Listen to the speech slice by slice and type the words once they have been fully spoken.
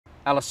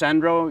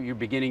Alessandro, you're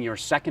beginning your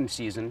second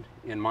season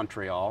in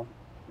Montreal.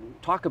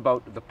 Talk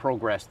about the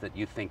progress that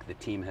you think the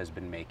team has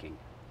been making.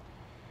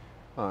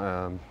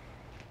 Um,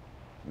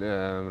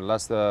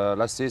 last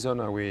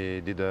season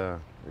we did a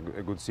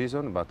good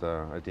season, but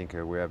I think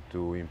we have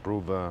to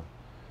improve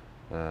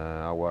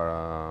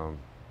our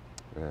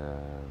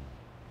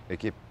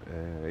equipe,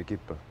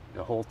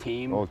 The whole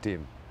team. whole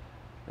team,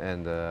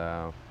 and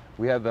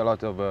we have a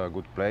lot of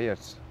good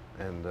players,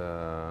 and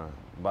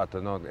but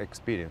not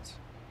experience.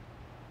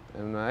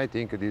 And I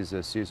think this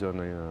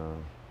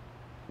season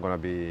gonna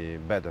be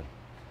better.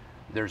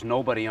 There's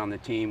nobody on the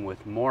team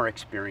with more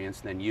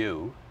experience than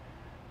you.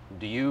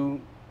 Do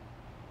you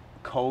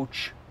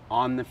coach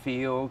on the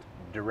field,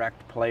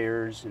 direct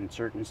players in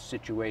certain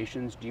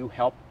situations? Do you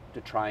help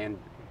to try and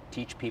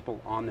teach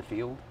people on the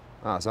field?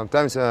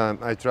 Sometimes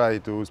I try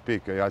to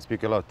speak. I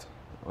speak a lot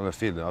on the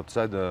field.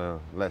 Outside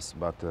less,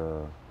 but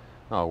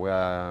no,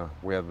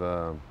 we have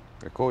a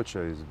coach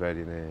is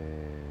very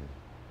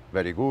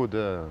good.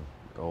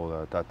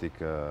 All tactic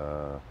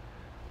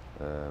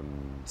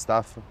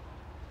stuff,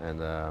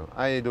 and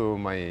I do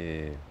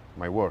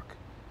my work.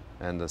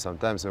 And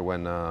sometimes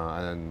when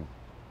I'm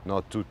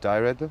not too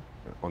tired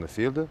on the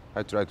field,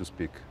 I try to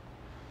speak.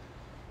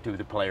 To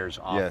the players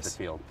off Yes. the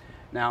field.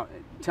 Now,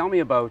 tell me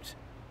about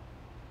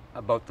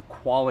the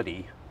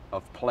quality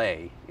of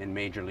play in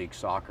Major League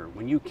Soccer.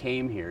 When you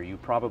came here, you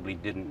probably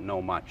didn't know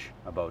much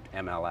about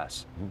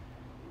MLS.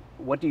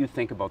 What do you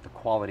think about the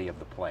quality of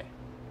the play?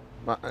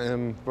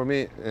 For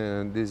me,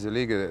 this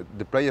league,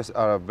 the players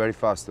are very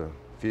fast,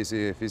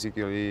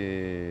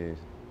 physically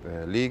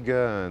league,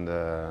 and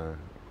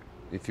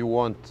if you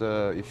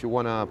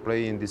wanna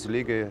play in this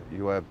league,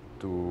 you have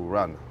to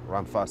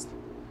run fast.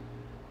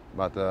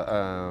 But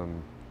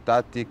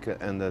tactic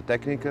and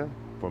technique,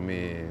 for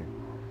me,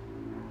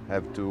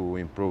 have to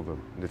improve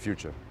in the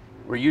future.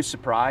 Were you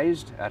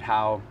surprised at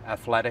how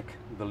athletic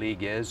the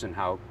league is and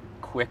how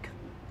quick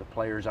the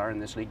players are in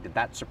this league? Did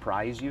that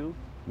surprise you?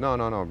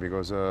 No,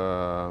 because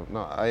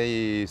no,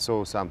 I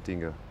saw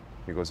something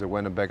because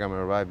when Beckham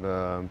arrived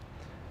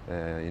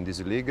in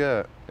this league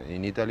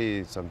in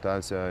Italy,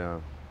 sometimes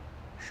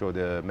show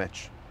the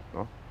match,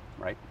 no?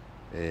 Right.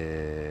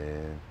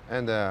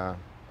 And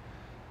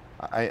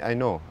I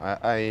know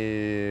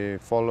I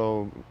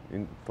follow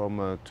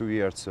from 2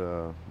 years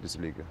this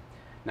league.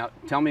 Now,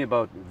 tell me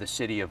about the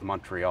city of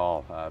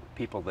Montreal.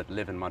 People that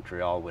live in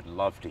Montreal would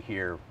love to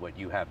hear what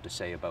you have to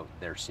say about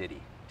their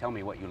city. Tell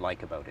me what you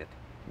like about it.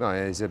 No,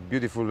 it's a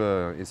beautiful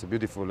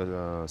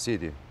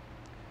city.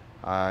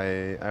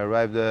 I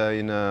arrived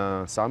in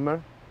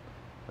summer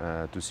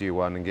to see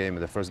one game,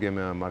 the first game,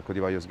 Marco Di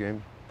Vaglio's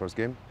game, first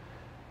game,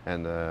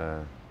 and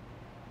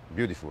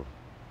beautiful.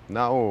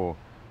 Now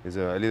it's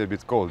a little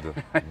bit cold,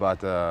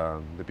 but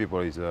the people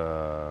is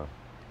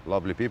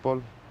lovely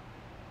people.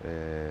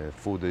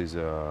 Food is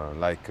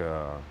like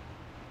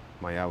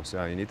my house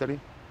in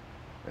Italy,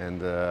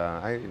 and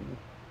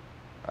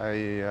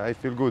I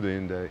feel good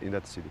in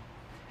that city.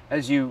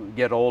 As you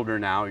get older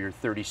now, you're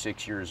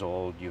 36 years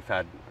old, you've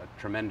had a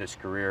tremendous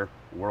career,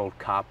 World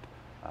Cup,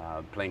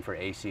 playing for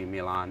AC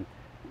Milan.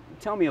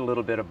 Tell me a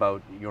little bit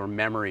about your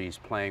memories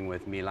playing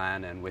with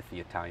Milan and with the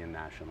Italian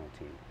national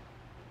team.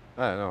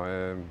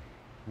 No,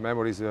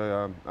 memories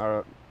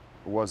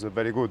was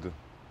very good,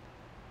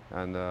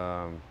 and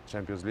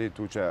Champions League.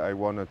 I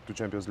won 2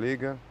 Champions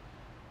League,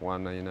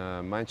 one in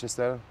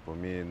Manchester for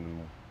me,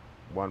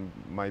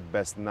 my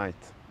best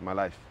night in my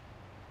life,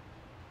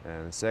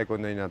 and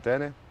second in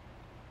Athens.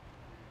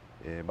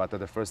 But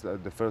the first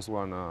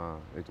one,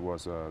 it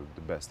was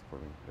the best for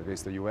me.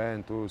 Against the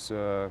Juventus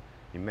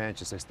in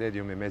Manchester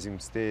Stadium, amazing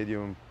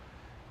stadium,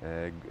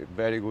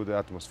 very good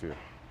atmosphere.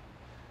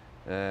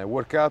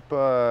 World Cup,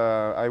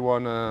 I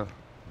won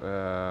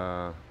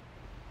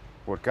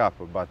World Cup,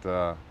 but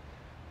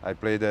I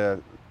played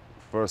the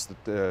first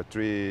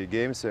 3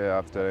 games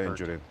after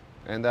injury,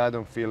 and I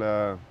don't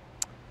feel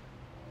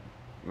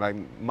like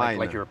mine.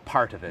 Like you're a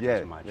part of it yeah,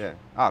 as much. Yeah,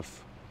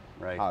 half.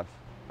 Right. Half.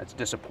 That's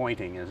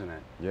disappointing, isn't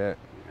it? Yeah.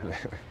 Yeah.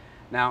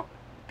 Now,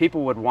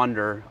 people would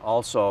wonder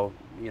also,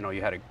 you know,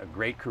 you had a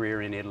great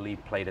career in Italy,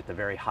 played at the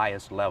very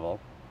highest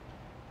level.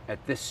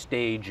 At this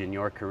stage in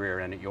your career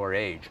and at your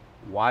age,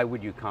 why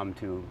would you come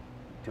to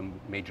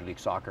Major League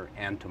Soccer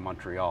and to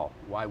Montreal?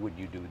 Why would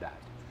you do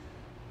that?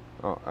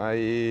 Oh,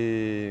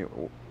 I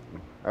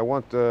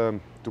want to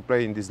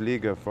play in this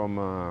league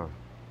from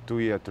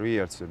 3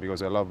 years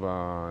because I love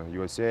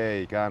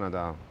USA,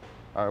 Canada.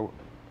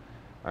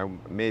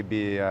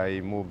 Maybe I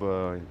move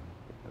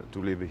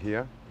to live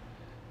here,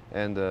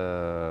 and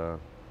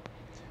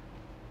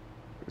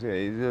it's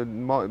a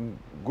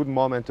good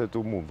moment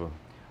to move.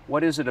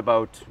 What is it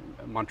about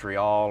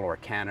Montreal or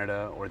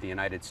Canada or the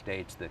United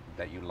States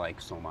that you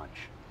like so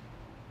much?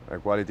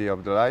 Quality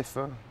of the life.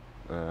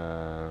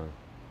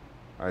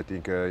 I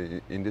think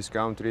in this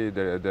country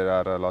there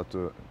are a lot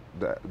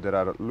there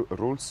are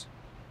rules,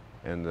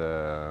 and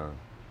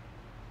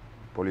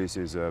police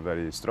is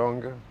very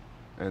strong,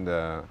 and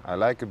I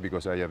like it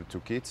because I have 2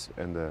 kids,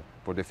 and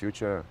for the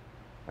future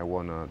I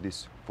want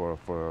this for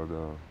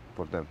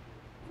them.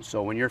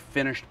 So when you're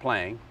finished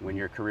playing, when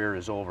your career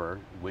is over,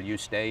 will you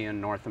stay in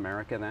North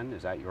America then?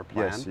 Is that your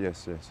plan? Yes,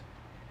 yes, yes.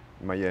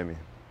 Miami.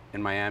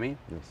 In Miami?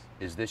 Yes.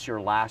 Is this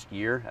your last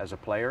year as a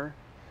player?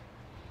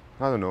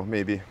 I don't know.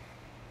 Maybe.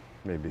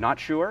 Maybe. Not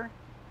sure?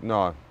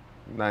 No.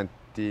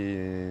 90%.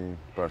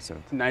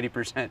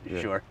 90% Yeah.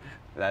 sure.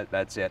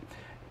 That's it.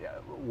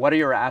 What are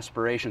your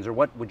aspirations, or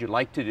what would you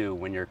like to do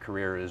when your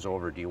career is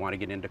over? Do you want to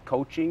get into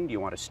coaching? Do you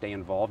want to stay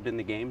involved in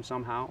the game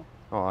somehow?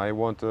 Oh, I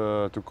want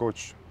to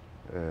coach.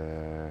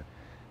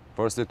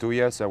 First 2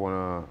 years I want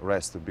to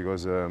rest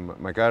because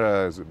my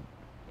career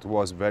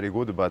was very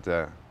good,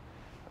 but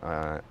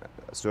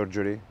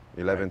surgery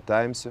 11 Right.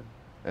 times,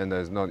 and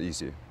it's not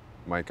easy,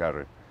 my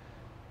career.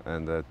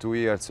 And 2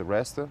 years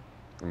rest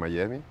in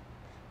Miami,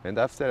 and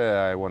after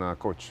I want to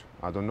coach.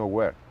 I don't know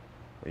where,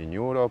 in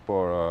Europe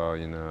or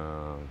in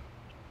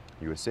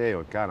USA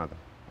or Canada.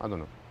 I don't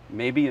know.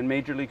 Maybe in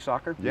Major League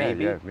Soccer? Yeah,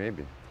 Maybe. yeah,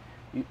 maybe.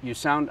 You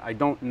sound, I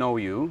don't know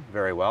you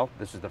very well.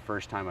 This is the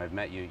first time I've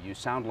met you. You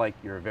sound like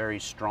you're a very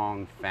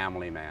strong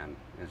family man.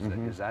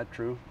 Is that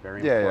true?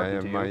 Very Yeah,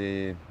 important yeah, to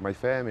you? my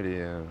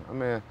family.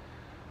 I'm a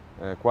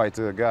quite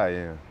a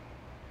guy.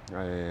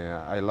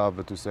 I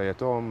love to stay at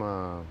home.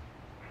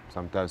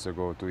 Sometimes I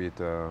go to eat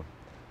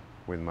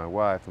with my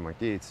wife, my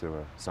kids,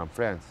 some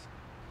friends.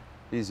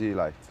 Easy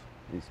life.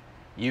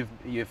 Easy.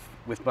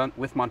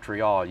 With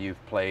Montreal,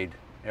 you've played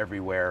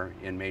everywhere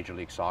in Major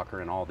League Soccer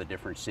in all the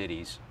different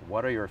cities.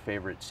 What are your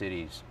favorite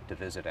cities to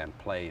visit and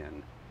play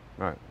in?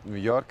 Right. New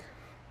York,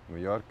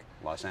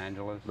 Los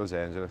Angeles? Los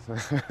Angeles.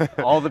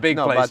 All the big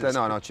no, places.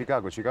 But no,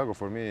 Chicago. Chicago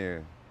for me,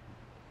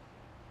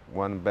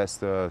 one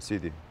best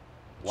city.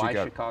 Why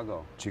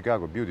Chicago?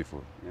 Chicago,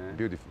 beautiful, Yeah.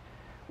 beautiful.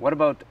 What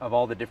about of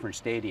all the different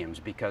stadiums?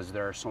 Because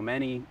there are so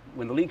many.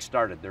 When the league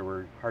started, there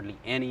were hardly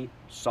any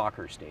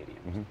soccer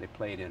stadiums. Mm-hmm. They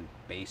played in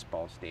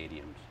baseball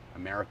stadiums,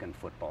 American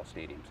football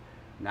stadiums.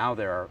 Now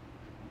there are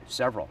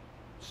several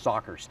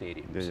soccer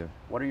stadiums. Yeah, yeah.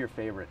 What are your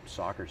favorite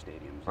soccer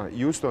stadiums?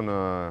 Houston,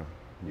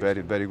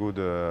 very good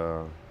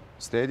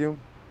stadium,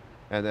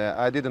 and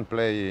I didn't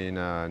play in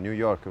New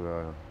York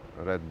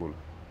Red Bull,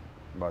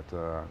 but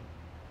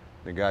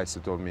the guys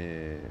told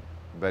me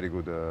very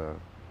good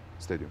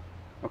stadium.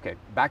 Okay,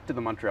 back to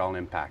the Montreal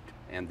Impact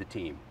and the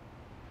team.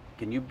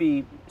 Can you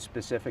be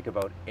specific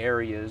about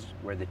areas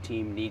where the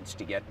team needs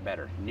to get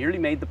better? Nearly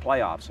made the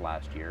playoffs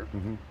last year.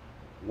 Mm-hmm.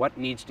 What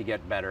needs to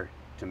get better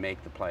to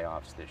make the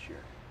playoffs this year?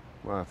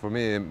 Well, for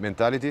me,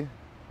 mentality,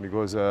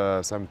 because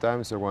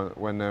sometimes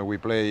when we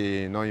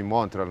play not in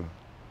Montreal,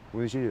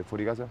 come dici,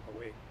 fuori casa?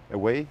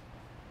 Away.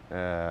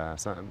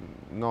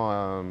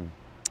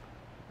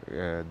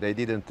 They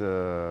didn't.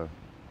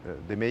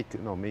 They make.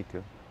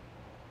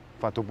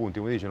 Fatto punti,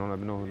 come dice,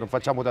 non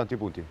facciamo tanti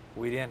punti.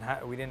 We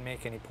didn't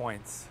make any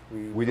points.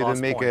 We lost didn't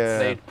make points.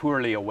 Played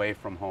poorly away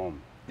from home.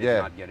 Did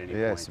Yeah, not get any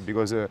yes, points.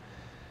 because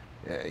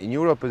in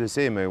Europe it's the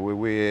same.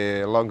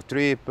 We long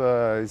trip,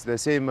 it's the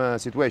same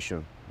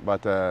situation.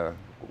 But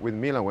with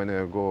Milan, when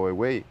I go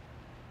away,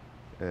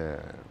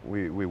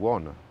 we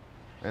won,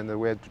 and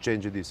we had to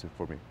change this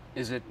for me.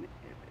 Is it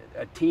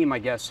a team? I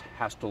guess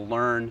has to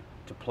learn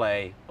to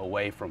play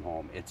away from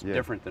home. It's Yeah.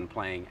 different than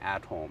playing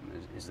at home.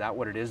 Is that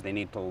what it is? They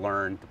need to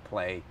learn to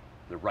play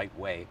the right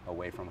way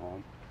away from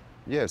home.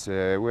 Yes,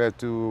 we have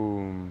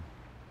to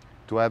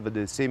have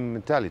the same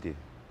mentality,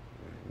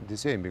 the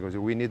same, because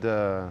we need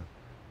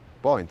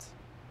points,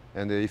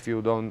 and if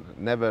you don't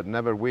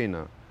never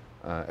win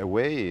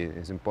away,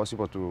 it's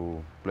impossible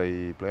to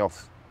play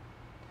playoffs.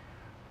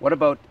 What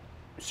about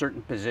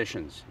certain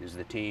positions? Is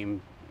the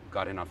team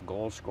got enough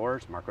goal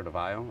scorers, Marco Di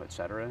Vaio,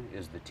 etc.?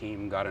 Is the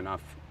team got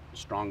enough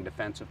strong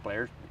defensive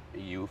players?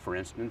 You, for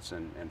instance,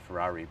 and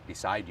Ferrari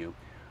beside you.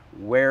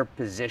 Where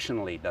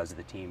positionally does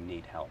the team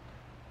need help?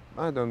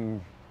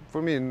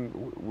 For me,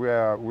 we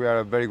are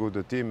a very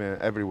good team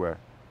everywhere.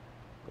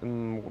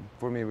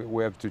 For me,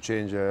 we have to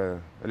change a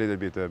little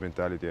bit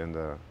mentality, and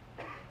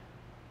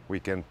we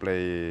can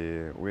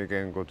play. We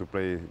can go to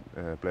play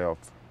playoff.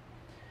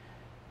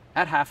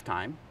 At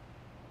halftime,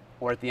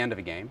 or at the end of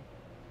a game,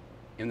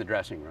 in the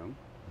dressing room,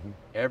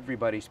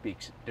 everybody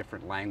speaks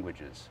different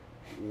languages.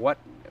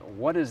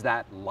 What is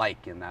that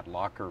like in that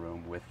locker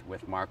room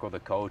with Marco,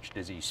 the coach?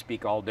 Does he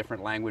speak all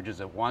different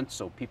languages at once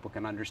so people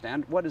can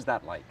understand? What is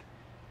that like?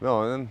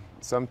 No, and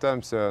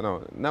sometimes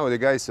no. Now the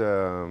guys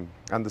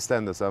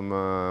understand some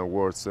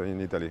words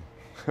in Italy,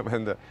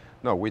 and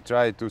no, we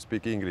try to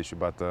speak English,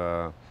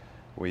 but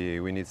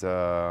we need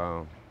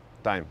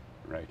time.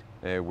 Right.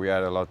 We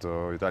are a lot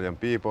of Italian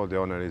people. The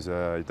owner is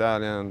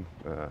Italian.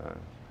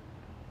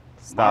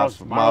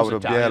 Staff Mauro's Mauro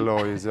Italian.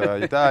 Biello is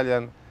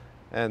Italian,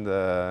 and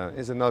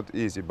it's not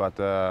easy. But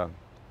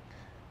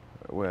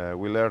we're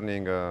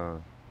learning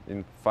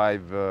in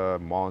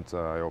 5 months.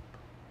 I hope.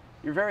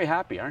 You're very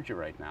happy, aren't you,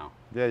 right now?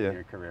 Yeah, yeah. In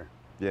your career.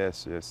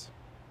 Yes, yes.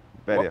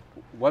 Very.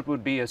 What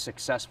would be a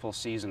successful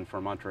season for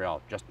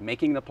Montreal? Just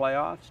making the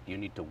playoffs? Do you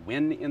need to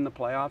win in the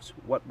playoffs?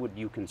 What would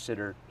you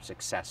consider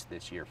success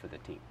this year for the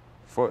team?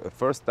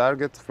 First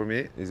target for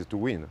me is to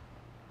win,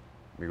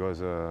 because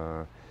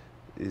the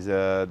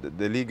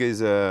league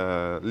is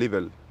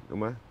level,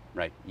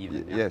 Right,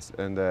 even. Yeah. Yes,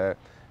 and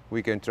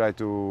we can try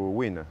to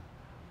win.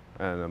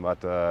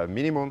 But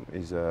minimum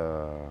is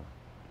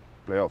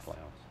playoff.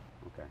 Playoffs.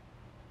 Okay.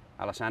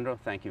 Alessandro,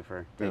 thank you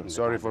for taking the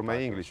Sorry time for to my talk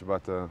to English, us.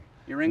 but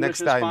Your English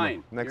next is time,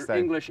 fine. next Your time.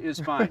 English is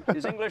fine.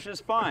 His English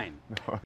is fine.